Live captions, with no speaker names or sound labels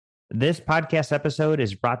This podcast episode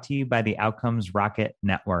is brought to you by the Outcomes Rocket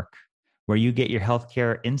Network, where you get your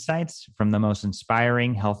healthcare insights from the most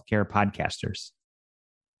inspiring healthcare podcasters.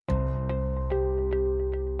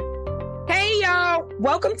 Hey, y'all.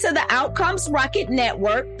 Welcome to the Outcomes Rocket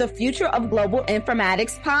Network, the Future of Global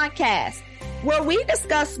Informatics podcast, where we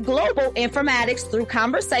discuss global informatics through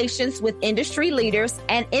conversations with industry leaders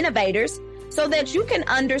and innovators so that you can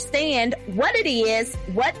understand what it is,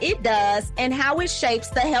 what it does, and how it shapes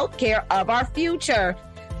the healthcare of our future.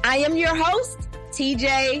 I am your host,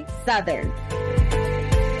 TJ Southern.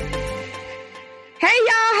 Hey,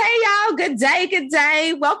 y'all. Good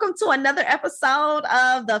day. Welcome to another episode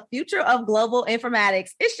of the Future of Global Informatics.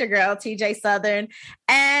 It's your girl, TJ Southern.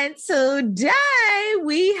 And today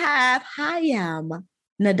we have Hayam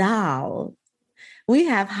Nadal. We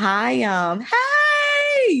have Hayam.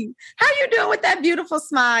 Hey, how you doing with that beautiful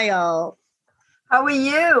smile? How are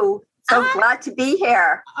you? So glad to be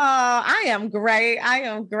here. Oh, I am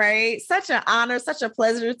great. Such an honor, such a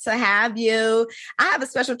pleasure to have you. I have a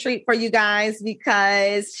special treat for you guys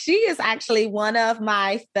because she is actually one of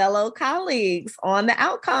my fellow colleagues on the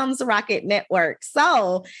Outcomes Rocket Network.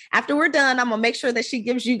 So after we're done, I'm going to make sure that she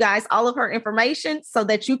gives you guys all of her information so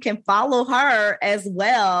that you can follow her as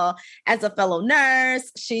well as a fellow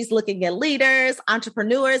nurse. She's looking at leaders,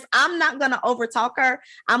 entrepreneurs. I'm not going to overtalk her.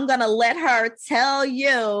 I'm going to let her tell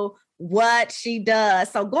you what she does.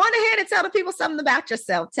 So go on ahead and tell the people something about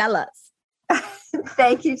yourself. Tell us.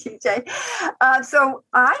 Thank you, TJ. So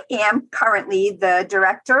I am currently the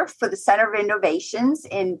director for the Center of Innovations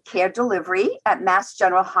in Care Delivery at Mass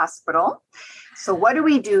General Hospital. So what do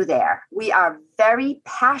we do there? We are very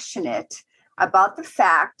passionate about the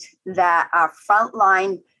fact that our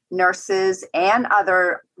frontline nurses and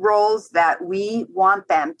other roles that we want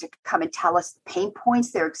them to come and tell us the pain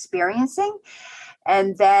points they're experiencing,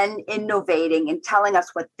 and then innovating and telling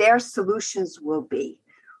us what their solutions will be,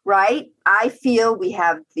 right? I feel we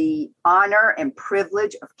have the honor and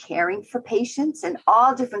privilege of caring for patients in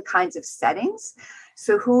all different kinds of settings.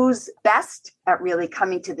 So who's best at really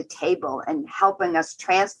coming to the table and helping us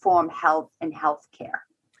transform health and healthcare?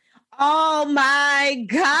 Oh my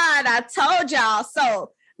God, I told y'all.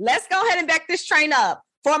 So let's go ahead and back this train up.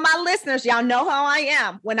 For my listeners, y'all know how I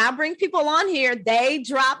am. When I bring people on here, they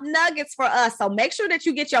drop nuggets for us. So make sure that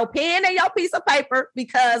you get your pen and your piece of paper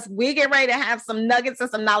because we get ready to have some nuggets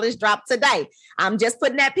and some knowledge drop today. I'm just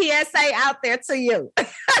putting that PSA out there to you.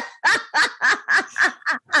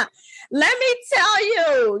 Let me tell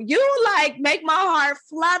you, you make my heart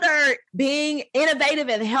flutter being innovative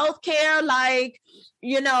in healthcare.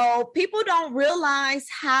 People don't realize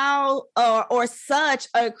how or such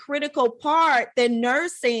a critical part that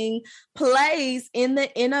nursing plays in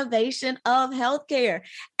the innovation of healthcare.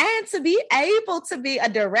 And to be able to be a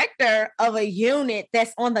director of a unit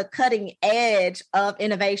that's on the cutting edge of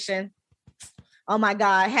innovation. Oh my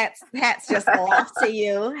God, hats just go off to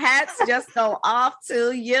you. Hats just go off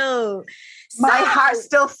to you. My heart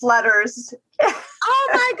still flutters. Oh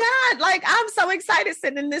my God. I'm so excited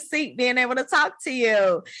sitting in this seat, being able to talk to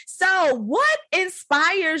you. So what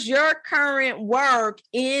inspires your current work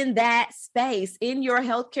in that space, in your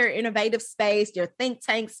healthcare innovative space, your think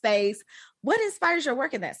tank space? What inspires your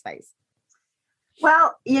work in that space?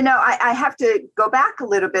 Well, I have to go back a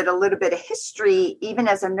little bit of history. Even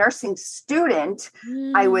as a nursing student,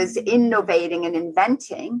 I was innovating and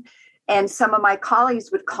inventing. And some of my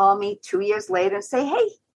colleagues would call me 2 years later and say, hey,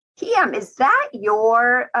 Hayam, is that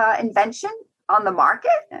your invention on the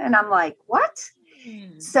market? And I'm like, what?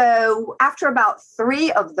 So after about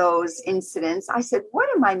 3 of those incidents, I said, what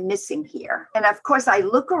am I missing here? And of course, I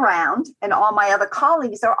look around and all my other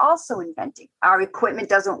colleagues are also inventing. Our equipment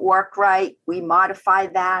doesn't work right. We modify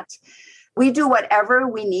that. We do whatever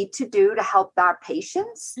we need to do to help our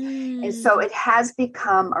patients. And so it has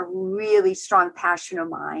become a really strong passion of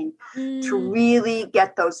mine to really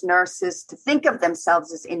get those nurses to think of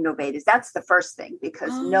themselves as innovators. That's the first thing,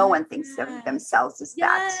 because no one thinks of themselves as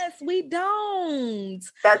that. Yes, we don't.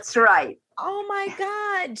 That's right. Oh my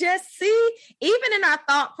God. Just see, even in our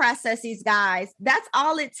thought processes, guys, that's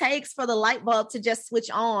all it takes for the light bulb to just switch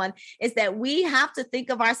on, is that we have to think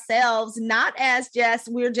of ourselves not as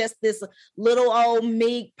we're just this little old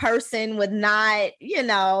meek person with not,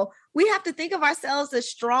 we have to think of ourselves as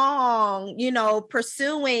strong,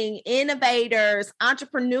 pursuing innovators,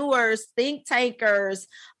 entrepreneurs, think tankers,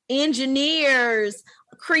 engineers,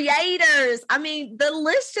 creators. I mean, the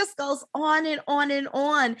list just goes on and on and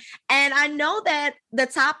on. And I know that the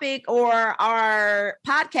topic or our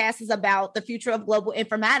podcast is about the future of global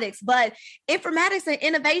informatics, but informatics and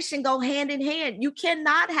innovation go hand in hand. You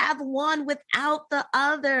cannot have one without the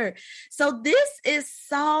other. So this is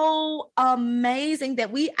so amazing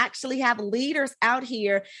that we actually have leaders out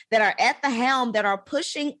here that are at the helm, that are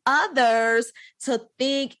pushing others to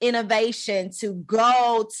think innovation, to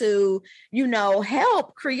go to,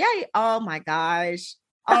 help create. Oh my gosh.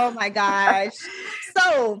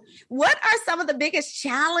 So what are some of the biggest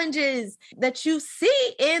challenges that you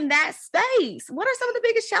see in that space? What are some of the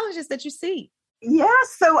biggest challenges that you see? Yeah.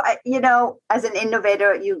 So, as an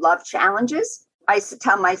innovator, you love challenges. I used to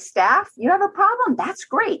tell my staff, you have a problem. That's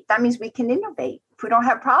great. That means we can innovate. If we don't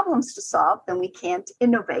have problems to solve, then we can't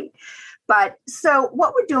innovate. But so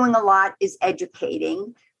what we're doing a lot is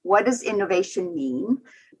educating. What does innovation mean?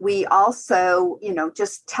 We also,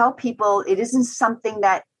 just tell people it isn't something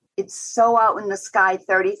that it's so out in the sky,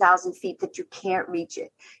 30,000 feet that you can't reach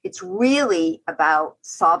it. It's really about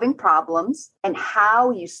solving problems, and how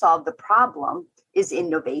you solve the problem is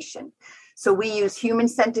innovation. So we use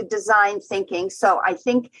human-centered design thinking. So I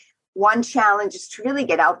think one challenge is to really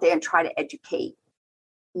get out there and try to educate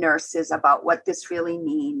nurses about what this really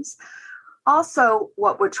means. Also,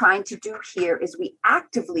 what we're trying to do here is we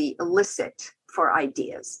actively elicit for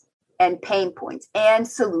ideas and pain points and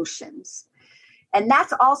solutions. And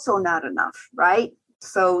that's also not enough, right?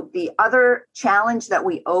 So the other challenge that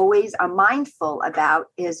we always are mindful about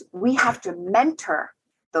is we have to mentor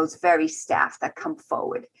those very staff that come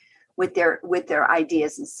forward with their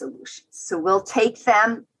ideas and solutions. So we'll take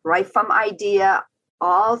them right from idea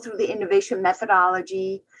all through the innovation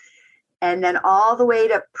methodology, and then all the way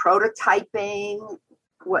to prototyping,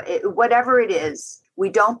 whatever it is. We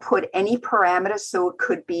don't put any parameters. So it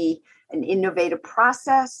could be an innovative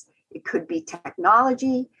process. It could be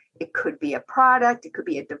technology. It could be a product. It could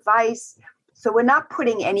be a device. So we're not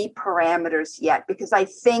putting any parameters yet, because I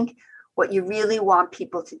think what you really want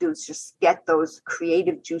people to do is just get those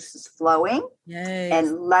creative juices flowing. Yes.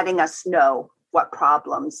 And letting us know what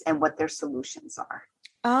problems and what their solutions are.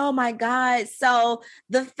 Oh my God. So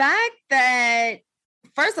the fact that,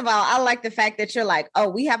 first of all, I like the fact that you're like, oh,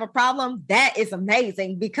 we have a problem. That is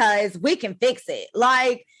amazing, because we can fix it.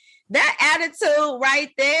 Like that attitude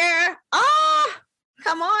right there. Oh,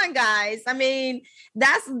 come on, guys. I mean,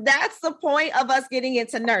 that's the point of us getting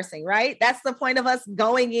into nursing, right? That's the point of us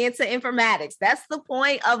going into informatics. That's the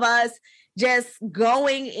point of us just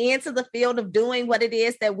going into the field of doing what it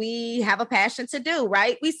is that we have a passion to do,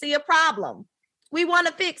 right? We see a problem. We want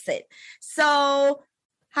to fix it. So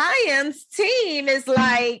Chaim's team is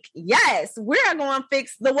like, yes, we're going to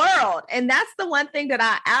fix the world. And that's the one thing that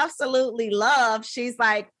I absolutely love. She's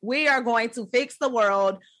like, we are going to fix the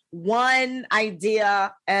world one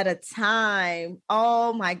idea at a time.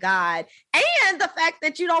 Oh my God. And the fact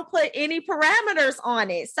that you don't put any parameters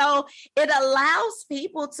on it. So it allows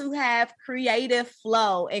people to have creative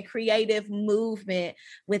flow and creative movement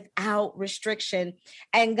without restriction.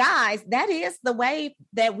 And guys, that is the way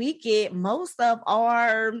that we get most of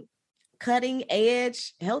our cutting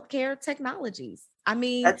edge healthcare technologies. I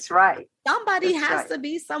mean, that's right. Somebody has to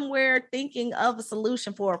be somewhere thinking of a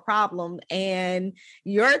solution for a problem, and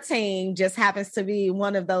your team just happens to be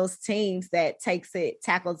one of those teams that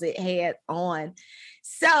tackles it head on.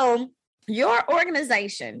 So your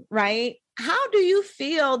organization, right? How do you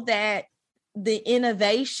feel that the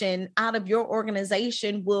innovation out of your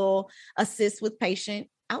organization will assist with patient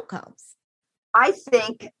outcomes? I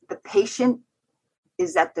think the patient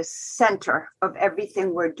is at the center of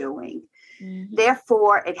everything we're doing. Mm-hmm.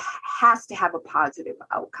 Therefore, it has to have a positive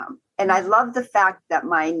outcome. And I love the fact that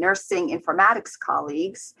my nursing informatics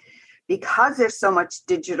colleagues, because there's so much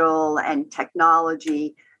digital and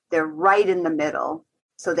technology, they're right in the middle.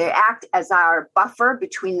 So they act as our buffer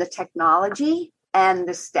between the technology and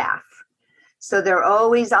the staff. So they're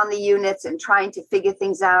always on the units and trying to figure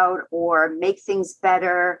things out or make things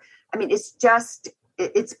better. I mean,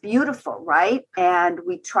 it's beautiful, right? And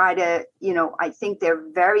we try to, I think they're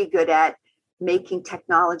very good at making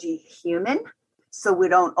technology human, so we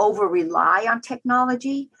don't over rely on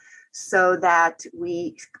technology, so that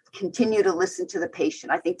we continue to listen to the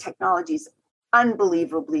patient. I think technology is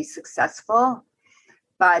unbelievably successful,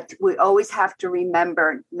 but we always have to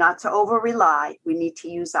remember not to over rely. We need to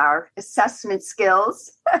use our assessment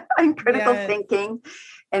skills and critical thinking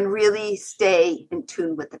and really stay in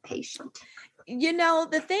tune with the patient.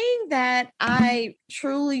 The thing that I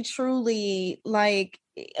truly, truly like,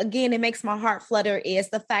 again, it makes my heart flutter, is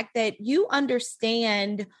the fact that you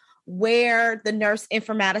understand where the nurse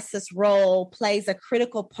informaticist role plays a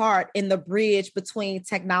critical part in the bridge between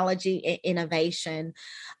technology and innovation.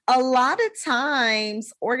 A lot of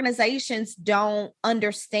times, organizations don't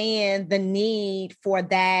understand the need for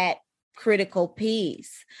that critical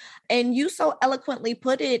piece. And you so eloquently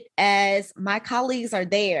put it as my colleagues are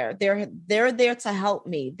there. They're there to help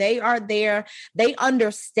me. They are there. They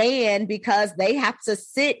understand because they have to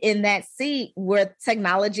sit in that seat with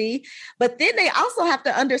technology, but then they also have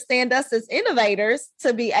to understand us as innovators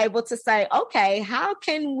to be able to say, okay, how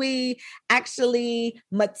can we actually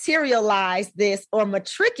materialize this or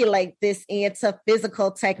matriculate this into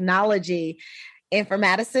physical technology?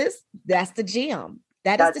 Informaticists, that's the gem.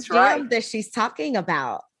 That's the gem right. that she's talking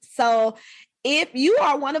about. So if you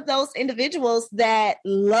are one of those individuals that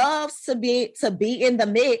loves to be in the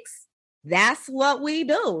mix, that's what we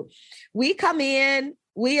do. We come in,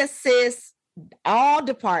 we assist all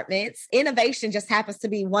departments. Innovation just happens to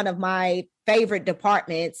be one of my favorite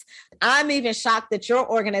departments. I'm even shocked that your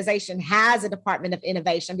organization has a department of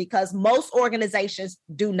innovation because most organizations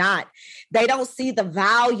do not. They don't see the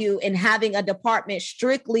value in having a department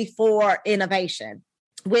strictly for innovation,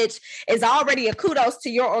 which is already a kudos to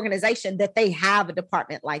your organization that they have a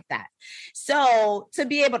department like that. So to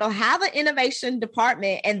be able to have an innovation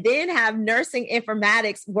department and then have nursing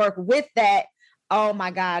informatics work with that, oh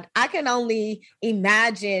my God, I can only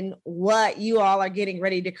imagine what you all are getting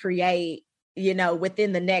ready to create,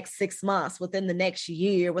 within the next 6 months, within the next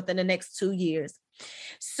year, within the next 2 years.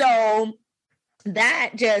 So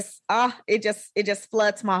that just, it just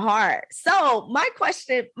floods my heart. So my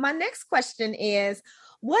next question is,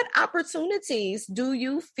 what opportunities do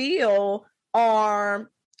you feel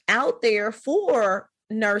are out there for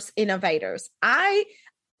nurse innovators?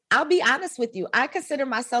 I'll be honest with you. I consider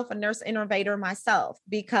myself a nurse innovator myself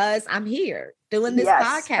because I'm here doing this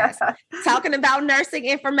podcast, talking about nursing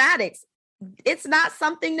informatics. It's not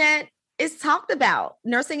something that is talked about.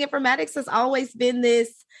 Nursing informatics has always been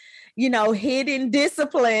this, hidden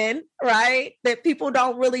discipline, right? That people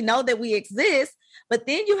don't really know that we exist. But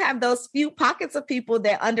then you have those few pockets of people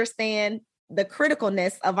that understand the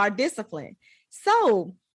criticalness of our discipline.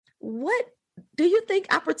 So what do you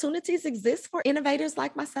think opportunities exist for innovators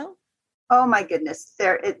like myself? Oh my goodness,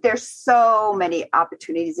 there's so many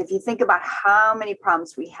opportunities. If you think about how many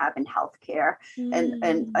problems we have in healthcare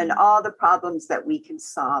and all the problems that we can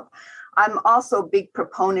solve. I'm also a big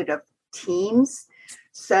proponent of teams.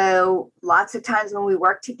 So lots of times when we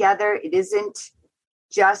work together, it isn't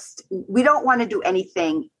just, we don't want to do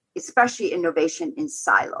anything, especially innovation in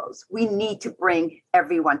silos. We need to bring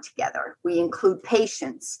everyone together. We include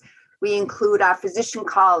patients. We include our physician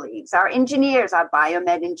colleagues, our engineers, our biomed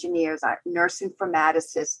engineers, our nurse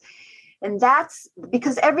informaticists. And that's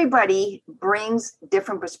because everybody brings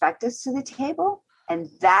different perspectives to the table. And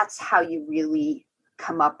that's how you really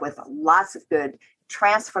come up with lots of good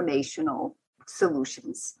transformational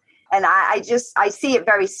solutions. And I see it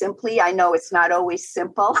very simply. I know it's not always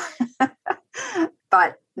simple,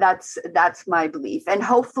 but that's my belief. And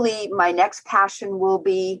hopefully my next passion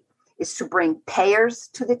is to bring payers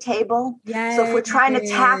to the table. Yes. So if we're trying to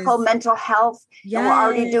tackle mental health, and we're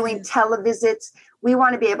already doing televisits, we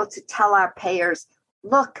want to be able to tell our payers,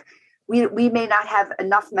 look, we may not have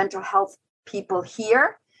enough mental health people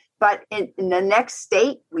here, but in the next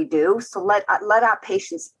state we do. So let our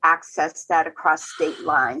patients access that across state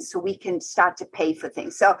lines so we can start to pay for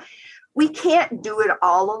things. So we can't do it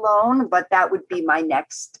all alone, but that would be my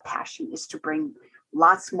next passion, is to bring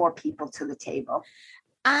lots more people to the table.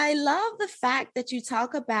 I love the fact that you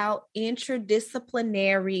talk about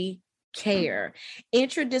interdisciplinary care,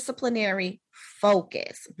 interdisciplinary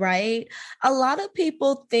focus, right? A lot of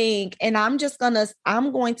people think, and I'm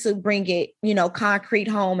going to bring it, concrete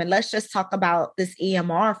home, and let's just talk about this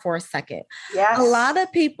EMR for a second. Yes. A lot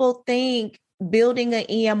of people think building an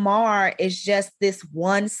EMR is just this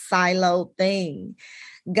one silo thing.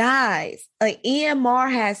 Guys, an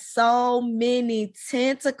EMR has so many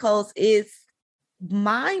tentacles. It's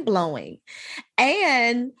mind-blowing.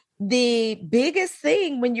 And the biggest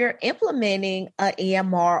thing when you're implementing an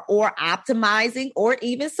EMR or optimizing or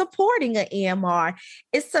even supporting an EMR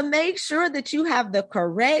is to make sure that you have the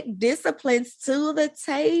correct disciplines to the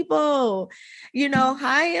table.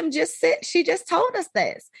 She just told us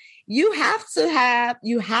this. You have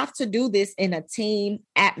to do this in a team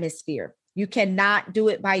atmosphere. You cannot do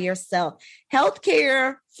it by yourself.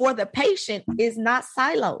 Healthcare for the patient is not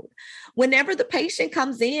siloed. Whenever the patient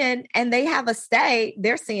comes in and they have a stay,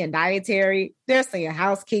 they're seeing dietary, they're seeing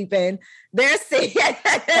housekeeping, they're seeing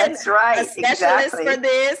That's right, a specialist for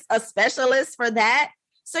this, a specialist for that.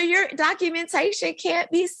 So your documentation can't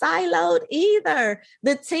be siloed either.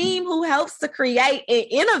 The team who helps to create and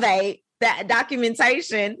innovate that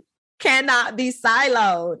documentation cannot be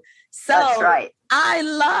siloed. So that's right. I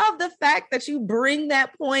love the fact that you bring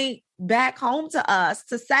that point back home to us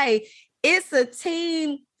to say it's a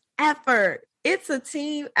team effort. It's a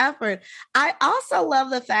team effort. I also love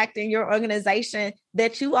the fact in your organization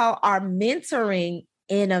that you all are mentoring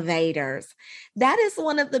innovators. That is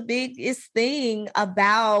one of the biggest thing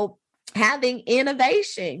about having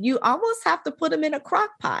innovation. You almost have to put them in a crock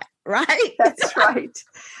pot, right? That's right.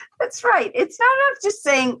 That's right. It's not enough just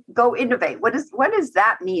saying go innovate. What does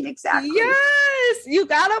that mean exactly? Yes, you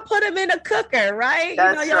gotta put them in a cooker, right?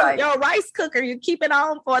 That's right. Your rice cooker, you keep it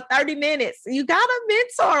on for 30 minutes. You gotta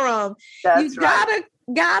mentor them. That's you right.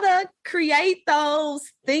 gotta create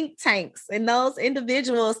those think tanks and those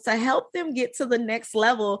individuals to help them get to the next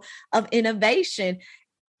level of innovation.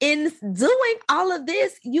 In doing all of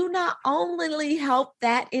this, you not only help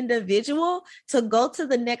that individual to go to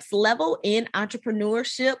the next level in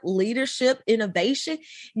entrepreneurship, leadership, innovation,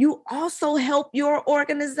 you also help your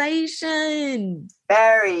organization.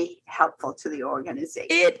 Very helpful to the organization.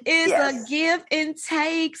 It is Yes. a give and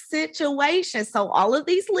take situation. So all of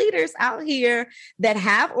these leaders out here that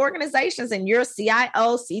have organizations, and you're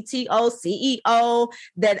CIO, CTO, CEO,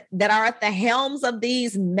 that are at the helms of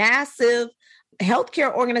these massive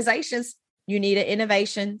healthcare organizations, you need an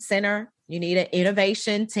innovation center, you need an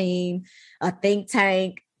innovation team, a think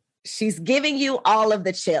tank. She's giving you all of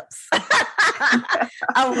the chips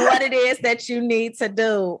of what it is that you need to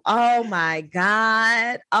do. Oh my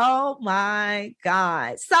God. Oh my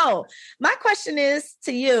God. So my question is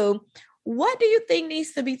to you, what do you think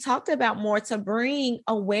needs to be talked about more to bring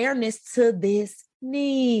awareness to this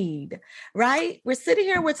need, right? We're sitting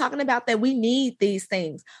here, we're talking about that we need these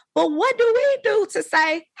things, but what do we do to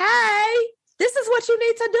say, hey, this is what you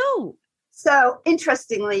need to do? So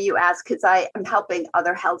interestingly, you ask, because I am helping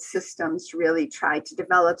other health systems really try to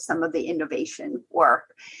develop some of the innovation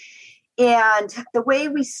work. And the way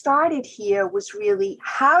we started here was really,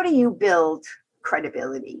 how do you build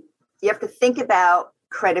credibility? You have to think about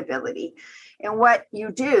credibility. And what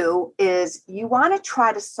you do is you want to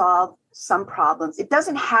try to solve some problems. It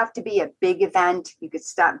doesn't have to be a big event. You could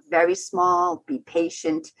start very small, be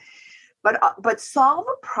patient, but solve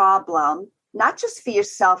a problem, not just for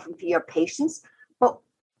yourself and for your patients, but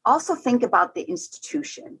also think about the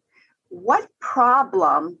institution. What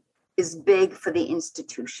problem is big for the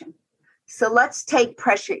institution? So let's take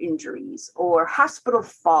pressure injuries or hospital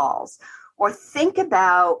falls, or think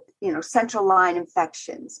about, central line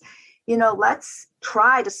infections. Let's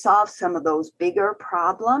try to solve some of those bigger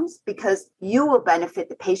problems, because you will benefit,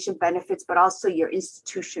 the patient benefits, but also your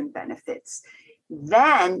institution benefits.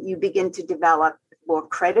 Then you begin to develop more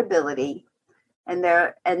credibility, and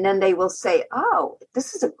then they will say, oh,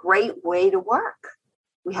 this is a great way to work.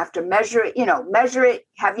 We have to measure it,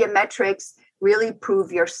 have your metrics, really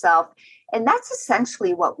prove yourself. And that's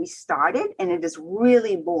essentially what we started. And it is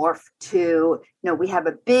really morphed to, we have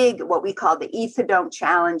a big, what we call the Etherdome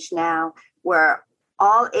Challenge now, where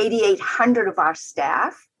all 8,800 of our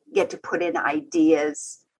staff get to put in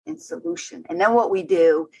ideas and solution. And then what we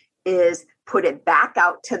do is put it back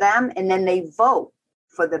out to them, and then they vote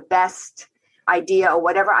for the best idea or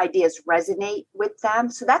whatever ideas resonate with them.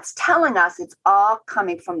 So that's telling us it's all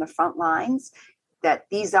coming from the front lines, that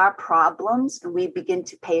these are problems, and we begin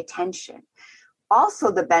to pay attention.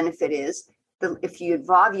 Also, the benefit is if you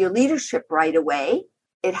involve your leadership right away,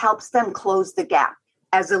 it helps them close the gap.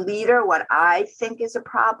 As a leader, what I think is a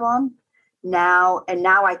problem now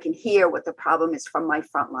I can hear what the problem is from my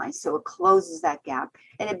front line. So it closes that gap,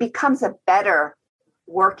 and it becomes a better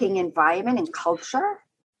working environment and culture.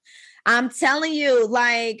 I'm telling you,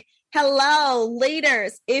 hello,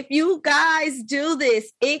 leaders, if you guys do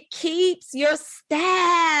this, it keeps your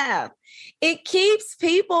staff. It keeps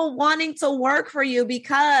people wanting to work for you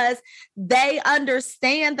because they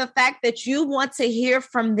understand the fact that you want to hear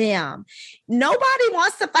from them. Nobody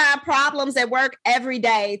wants to find problems at work every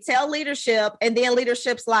day. Tell leadership, and then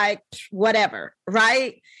leadership's like, whatever,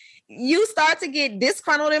 right? You start to get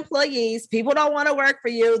disgruntled employees. People don't want to work for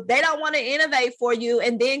you. They don't want to innovate for you.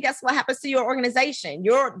 And then guess what happens to your organization?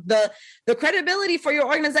 The credibility for your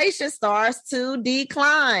organization starts to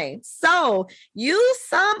decline. So use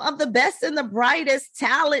some of the best and the brightest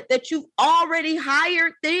talent that you've already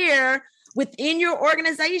hired there within your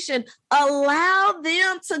organization. Allow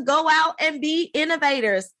them to go out and be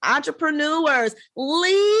innovators, entrepreneurs,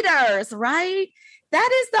 leaders, right? That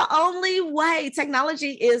is the only way.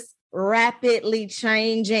 Technology is rapidly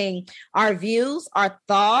changing our views, our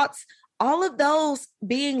thoughts, all of those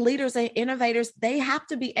being leaders and innovators, they have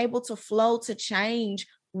to be able to flow to change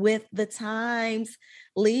with the times.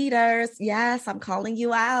 Leaders, yes, I'm calling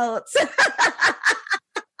you out.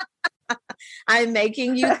 I'm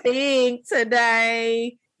making you think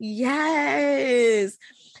today. Yes.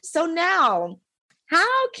 So now,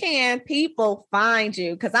 how can people find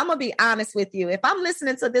you? Because I'm going to be honest with you. If I'm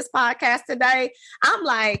listening to this podcast today, I'm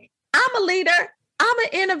like, I'm a leader. I'm an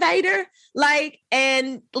innovator.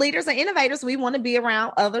 And leaders and innovators, we want to be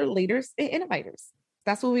around other leaders and innovators.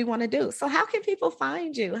 That's what we want to do. So how can people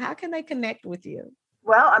find you? How can they connect with you?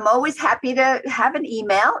 Well, I'm always happy to have an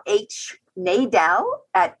email,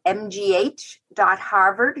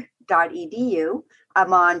 hnadel@mgh.harvard.edu.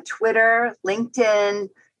 I'm on Twitter, LinkedIn,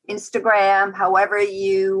 Instagram, however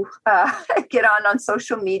you get on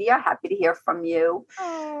social media. Happy to hear from you.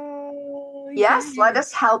 Oh, yes, let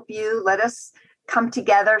us help you. Let us come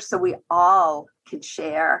together so we all can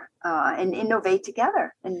share and innovate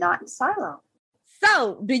together and not in silo.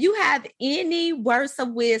 So, do you have any words of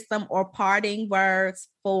wisdom or parting words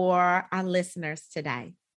for our listeners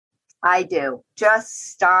today? I do.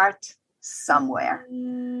 Just start somewhere.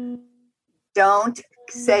 Don't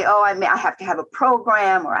say, oh, I have to have a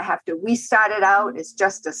program or we started out as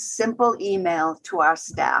just a simple email to our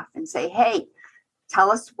staff and say, hey,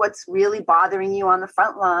 tell us what's really bothering you on the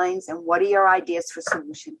front lines and what are your ideas for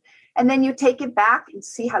solution. And then you take it back and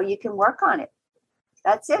see how you can work on it.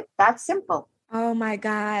 That's it. That's simple. Oh my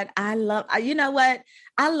God. You know what?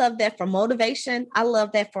 I love that for motivation. I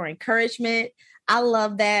love that for encouragement. I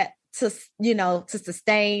love that to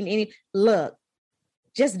sustain any look.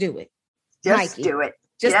 Just do it. Just do it.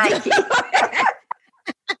 Just do it.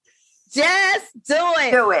 Just do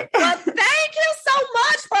it. Do it. Well, thank you so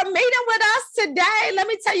much for meeting with us today. Let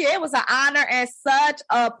me tell you, it was an honor and such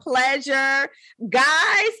a pleasure.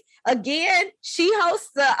 Guys, again, she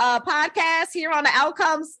hosts a podcast here on the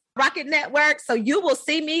Outcomes Rocket Network. So you will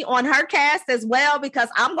see me on her cast as well, because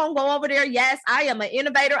I'm going to go over there. Yes, I am an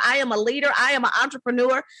innovator. I am a leader. I am an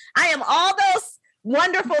entrepreneur. I am all those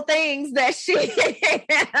wonderful things that she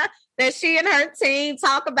and her team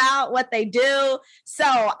talk about, what they do. So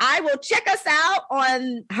I will check us out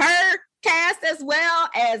on her cast as well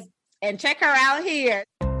and check her out here.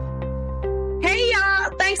 Hey,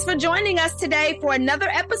 y'all. Thanks for joining us today for another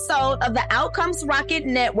episode of the Outcomes Rocket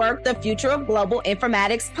Network, the Future of Global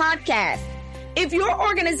Informatics podcast. If your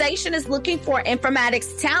organization is looking for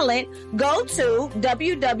informatics talent, go to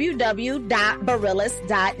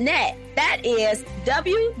www.beryllus.net. That is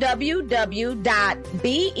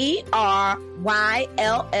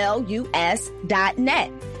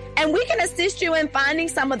www.beryllus.net. And we can assist you in finding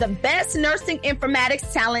some of the best nursing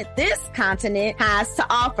informatics talent this continent has to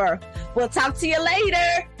offer. We'll talk to you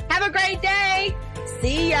later. Have a great day.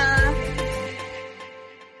 See ya.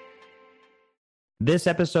 This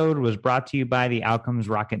episode was brought to you by the Outcomes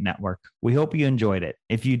Rocket Network. We hope you enjoyed it.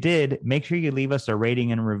 If you did, make sure you leave us a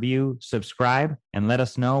rating and review, subscribe, and let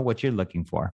us know what you're looking for.